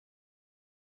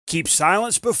Keep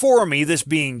silence before me, this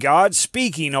being God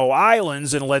speaking, O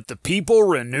islands, and let the people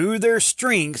renew their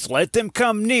strength. Let them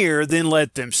come near, then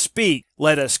let them speak.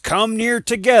 Let us come near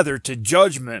together to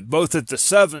judgment, both at the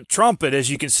seventh trumpet, as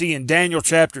you can see in Daniel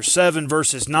chapter 7,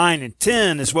 verses 9 and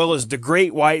 10, as well as the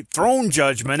great white throne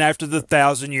judgment after the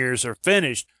 1,000 years are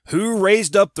finished. Who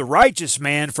raised up the righteous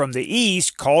man from the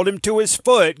east, called him to his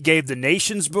foot, gave the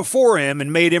nations before him,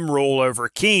 and made him rule over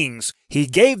kings. He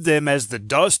gave them as the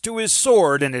dust to his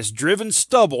sword, and as driven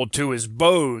stubble to his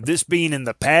bow. This being in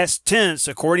the past tense,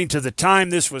 according to the time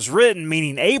this was written,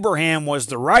 meaning Abraham was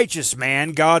the righteous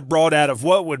man God brought out of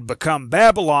what would become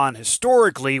Babylon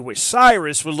historically, which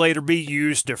Cyrus would later be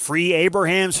used to free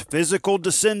Abraham's physical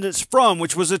descendants from,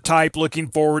 which was a type looking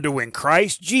forward to when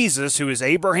Christ Jesus, who is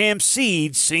Abraham's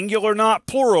seed, singular not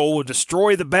plural, will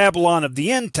destroy the Babylon of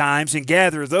the end times and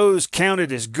gather those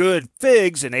counted as good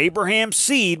figs in Abraham's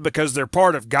seed because they're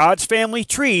part of God's family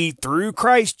tree through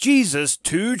Christ Jesus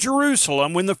to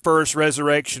Jerusalem when the first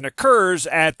resurrection occurs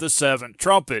at the seventh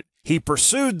trumpet. He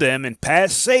pursued them and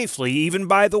passed safely even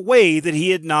by the way that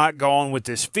he had not gone with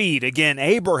his feet. Again,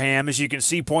 Abraham, as you can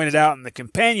see pointed out in the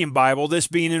Companion Bible, this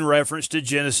being in reference to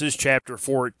Genesis chapter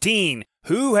 14.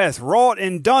 Who hath wrought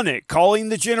and done it, calling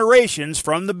the generations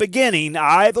from the beginning,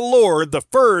 I the Lord, the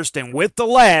first, and with the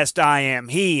last I am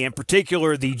he. In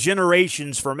particular, the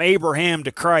generations from Abraham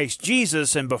to Christ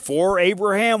Jesus, and before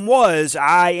Abraham was,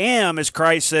 I am, as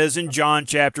Christ says in John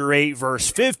chapter 8, verse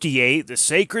 58, the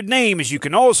sacred name, as you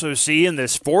can also see in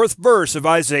this fourth verse of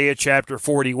Isaiah chapter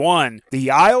 41. The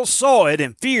isles saw it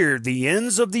and feared, the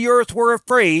ends of the earth were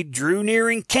afraid, drew near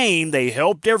and came, they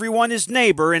helped everyone his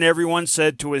neighbor, and everyone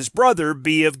said to his brother,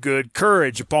 be of good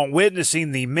courage. Upon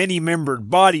witnessing the many-membered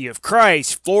body of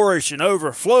Christ flourish and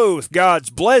overflow with God's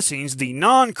blessings, the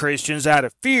non-Christians, out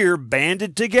of fear,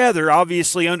 banded together,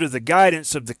 obviously under the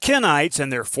guidance of the Kenites and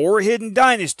their four hidden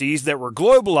dynasties that were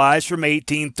globalized from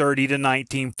 1830 to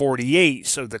 1948.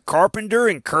 So the carpenter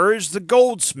encouraged the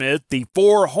goldsmith, the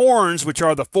four horns, which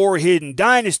are the four hidden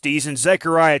dynasties in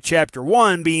Zechariah chapter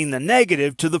 1, being the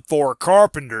negative to the four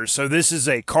carpenters. So this is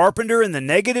a carpenter in the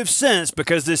negative sense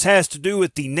because this has to do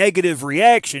with the negative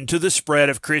reaction to the spread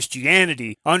of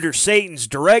Christianity. Under Satan's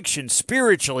direction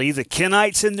spiritually, the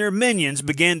Kenites and their minions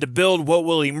began to build what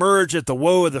will emerge at the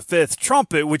woe of the fifth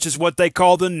trumpet, which is what they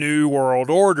call the New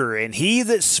World Order. And he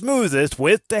that smootheth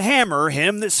with the hammer,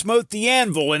 him that smote the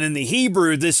anvil, and in the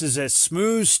Hebrew this is as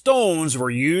smooth stones were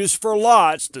used for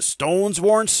lots, the stones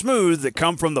worn smooth that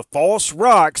come from the false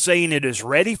rock, saying it is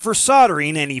ready for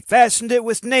soldering, and he fastened it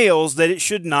with nails that it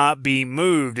should not be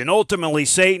moved. And ultimately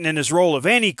Satan in his role of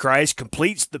Antichrist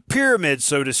completes the pyramid,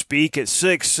 so to speak, at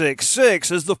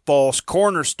 666 as the false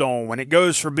cornerstone, when it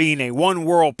goes from being a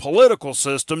one-world political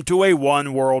system to a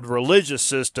one-world religious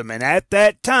system. And at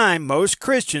that time, most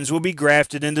Christians will be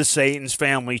grafted into Satan's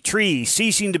family tree,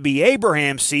 ceasing to be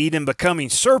Abraham's seed and becoming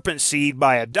serpent seed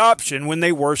by adoption when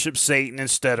they worship Satan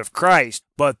instead of Christ.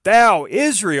 But thou,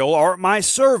 Israel, art my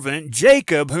servant,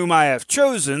 Jacob, whom I have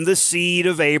chosen, the seed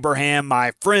of Abraham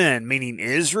my friend, meaning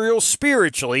Israel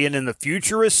spiritually, and in the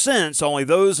futurist sense, only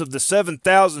those of the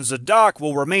 7,000 Zadok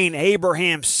will remain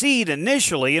Abraham's seed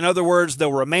initially. In other words,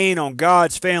 they'll remain on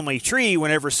God's family tree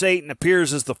whenever Satan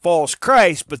appears as the false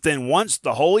Christ, but then once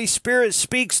the Holy Spirit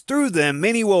speaks through them,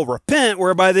 many will repent,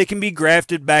 whereby they can be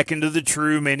grafted back into the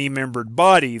true many-membered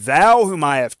body. Thou, whom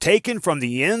I have taken from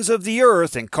the ends of the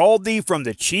earth, and called thee from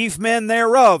the chief men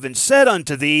thereof, and said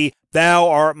unto thee, Thou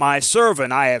art my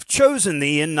servant, I have chosen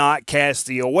thee, and not cast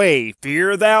thee away.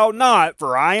 Fear thou not,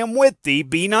 for I am with thee.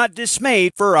 Be not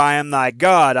dismayed, for I am thy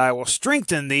God. I will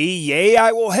strengthen thee, yea,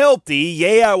 I will help thee,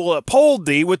 yea, I will uphold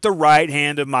thee with the right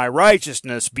hand of my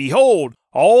righteousness. Behold,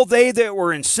 all they that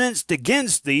were incensed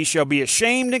against thee shall be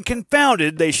ashamed and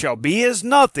confounded, they shall be as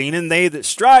nothing, and they that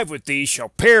strive with thee shall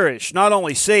perish. Not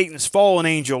only Satan's fallen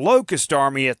angel locust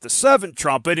army at the seventh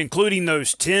trumpet, including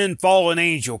those 10 fallen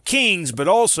angel kings, but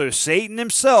also Satan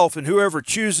himself and whoever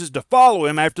chooses to follow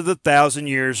him after the 1,000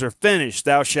 years are finished.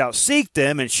 Thou shalt seek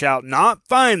them, and shalt not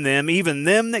find them, even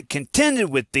them that contended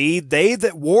with thee. They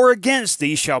that war against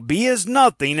thee shall be as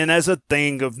nothing, and as a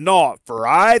thing of naught. For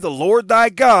I, the Lord thy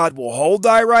God, will hold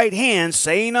thy right hand,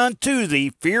 saying unto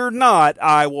thee, Fear not,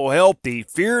 I will help thee.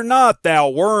 Fear not, thou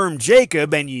worm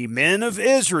Jacob, and ye men of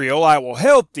Israel, I will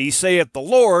help thee, saith the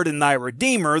Lord, and thy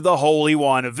Redeemer, the Holy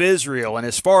One of Israel. And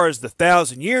as far as the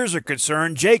 1,000 years are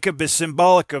concerned, Jacob is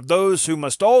symbolic of those who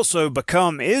must also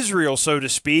become Israel, so to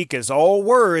speak, as all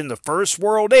were in the first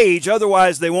world age,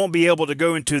 otherwise they won't be able to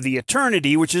go into the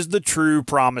eternity, which is the true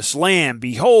promised land.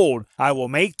 Behold, I will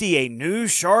make thee a new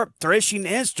sharp threshing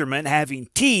instrument, having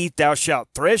teeth, thou shalt shalt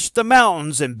thresh the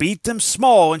mountains, and beat them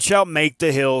small, and shalt make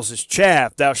the hills as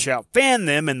chaff. Thou shalt fan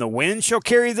them, and the wind shall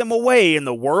carry them away, and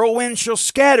the whirlwind shall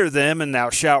scatter them, and thou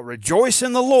shalt rejoice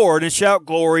in the Lord, and shalt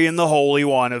glory in the Holy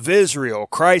One of Israel.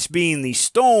 Christ being the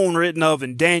stone written of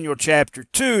in Daniel chapter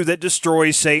 2 that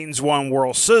destroys Satan's one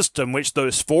world system, which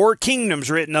those four kingdoms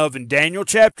written of in Daniel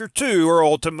chapter 2 are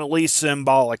ultimately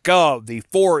symbolic of. The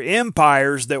four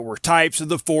empires that were types of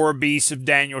the four beasts of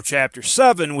Daniel chapter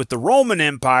 7, with the Roman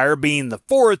Empire being the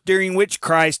fourth, during which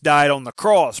Christ died on the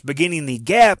cross, beginning the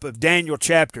gap of Daniel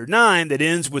chapter 9 that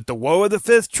ends with the woe of the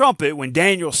fifth trumpet when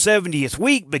Daniel's 70th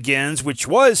week begins, which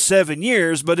was 7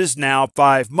 years but is now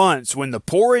 5 months. When the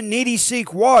poor and needy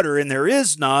seek water, and there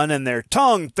is none, and their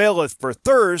tongue faileth for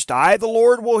thirst, I the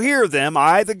Lord will hear them.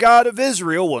 I the God of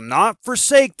Israel will not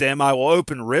forsake them. I will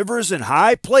open rivers in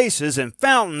high places, and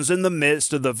fountains in the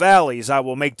midst of the valleys. I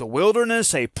will make the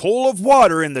wilderness a pool of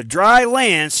water, and the dry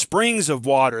land springs of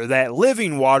water, that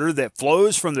living water that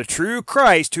flows from the true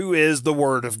Christ, who is the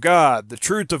Word of God. The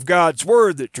truth of God's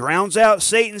Word that drowns out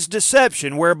Satan's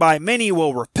deception, whereby many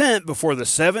will repent before the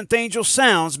seventh angel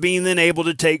sounds, being then able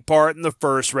to take part in the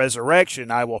first resurrection.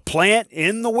 I will plant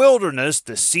in the wilderness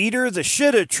the cedar, the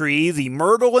shittim tree, the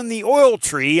myrtle, and the oil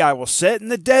tree. I will set in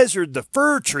the desert the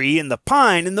fir tree, and the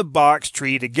pine, and the box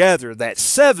tree together. That's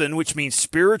 7, which means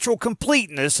spiritual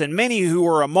completeness, and many who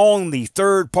are among the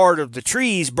third part of the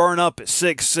trees burn up at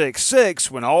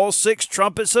 666, when all 6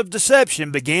 trumpets of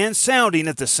deception began sounding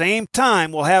at the same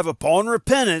time, will have upon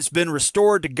repentance been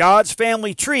restored to God's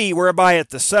family tree, whereby at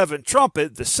the 7th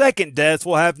trumpet the second death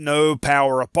will have no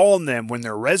power upon them, when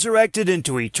they're resurrected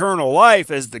into eternal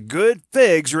life as the good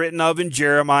figs written of in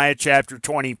Jeremiah chapter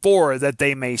 24, that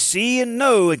they may see and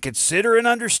know and consider and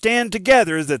understand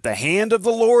together that the hand of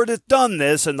the Lord hath done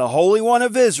this, and the Holy One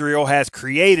of Israel hath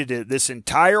created it, this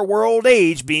entire world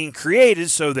age being created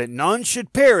so that none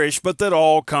should perish, but that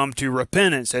all come to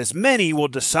repentance, as many will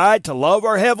decide to love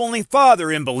our Heavenly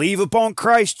Father and believe upon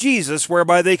Christ Jesus,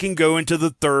 whereby they can go into the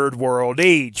third world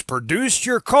age. Produce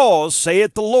your cause,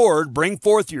 saith the Lord, bring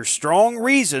forth your strong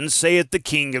reasons, saith the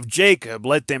King of Jacob.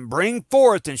 Let them bring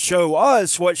forth and show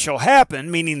us what shall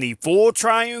happen, meaning the full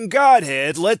triune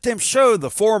Godhead. Let them show the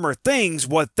former things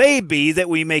what they be, that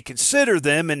we may consider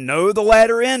them and know the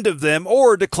latter end of them,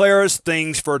 or declare us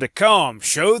things for to come.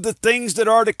 Show the things that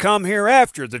are to come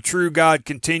hereafter. The true God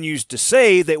continues to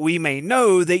say, that we may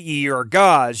know that ye are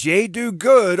gods. Yea, do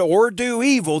good or do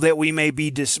evil, that we may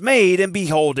be dismayed and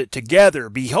behold it together.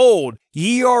 Behold,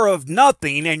 ye are of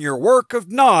nothing, and your work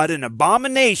of naught. An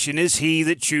abomination is he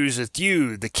that chooseth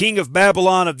you. The king of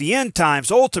Babylon of the end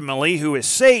times, ultimately, who is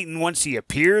Satan, once he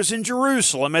appears in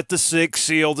Jerusalem at the 6th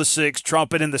seal, the 6th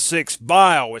trumpet, and the 6th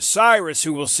vial, with Cyrus,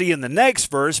 who we'll see in the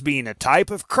next verse, being a type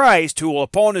of Christ, who will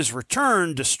upon his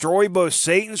return destroy both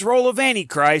Satan's role of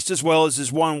Antichrist as well as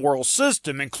his one world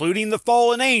system, including the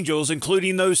fallen angels,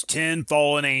 including those 10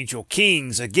 fallen angel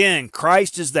kings. Again,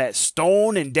 Christ is that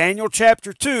stone in Daniel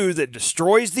chapter 2 that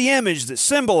destroys the image that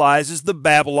symbolizes the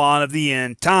Babylon of the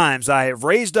end times. I have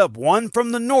raised up one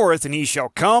from the north, and he shall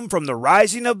come from the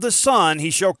rising of the sun.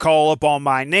 He shall call upon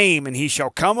my name, and he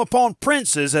shall come upon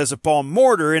princes as upon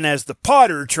mortar, and as the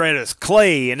potter treadeth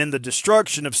clay. And in the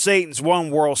destruction of Satan's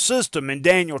one world system in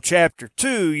Daniel chapter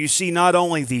 2, you see not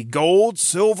only the gold,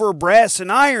 silver, brass,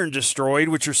 and iron destroyed,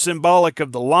 which are symbolic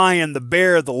of the lion, the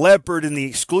bear, the leopard, and the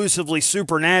exclusively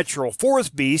supernatural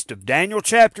fourth beast of Daniel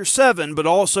chapter 7, but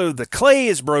also the clay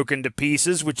is broken to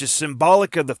pieces, which is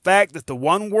symbolic of the fact that the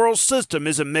one world system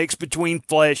is a mix between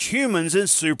flesh, humans, and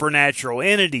supernatural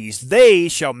entities. They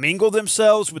shall mingle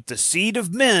themselves with the seed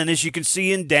of men, as you can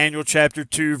see in Daniel chapter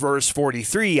 2 verse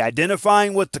 43,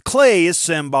 identifying what the clay is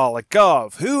symbolic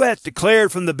of. Who hath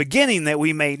declared from the beginning that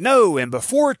we may know, and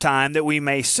before time that we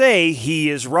may say he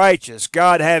is righteous?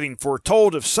 God having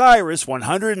foretold of Cyrus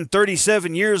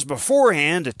 137 years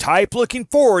beforehand, a type looking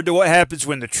forward to what happens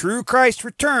when the true Christ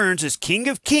returns as King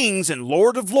of kings and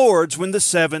Lord of lords, when the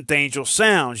 7th angel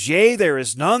sounds. Yea, there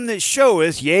is none that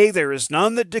showeth, yea, there is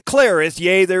none that declareth,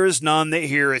 yea, there is none that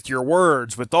heareth your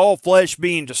words. With all flesh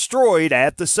being destroyed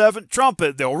at the 7th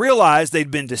trumpet, they'll realize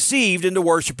they'd been deceived into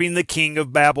worshiping the king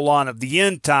of Babylon of the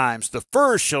end times. The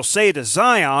first shall say to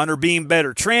Zion, or being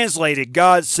better translated,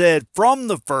 God said from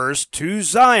the first to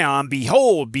Zion,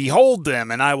 Behold, behold them,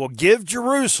 and I will give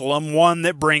Jerusalem one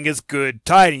that bringeth good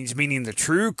tidings, meaning the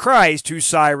true Christ, who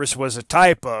Cyrus was a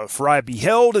type of. For I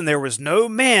beheld, and there was no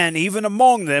man even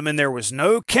among them, and there was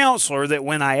no counselor that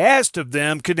when I asked of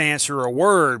them could answer a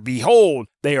word. Behold,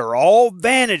 They are all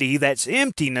vanity, that's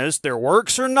emptiness, their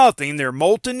works are nothing, their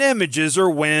molten images are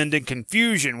wind and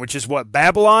confusion, which is what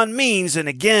Babylon means. And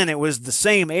again, it was the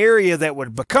same area that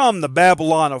would become the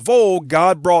Babylon of old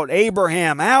God brought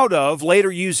Abraham out of,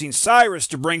 later using Cyrus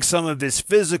to bring some of his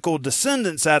physical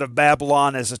descendants out of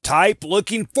Babylon as a type,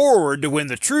 looking forward to when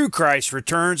the true Christ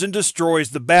returns and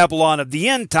destroys the Babylon of the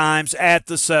end times at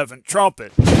the seventh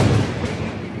trumpet.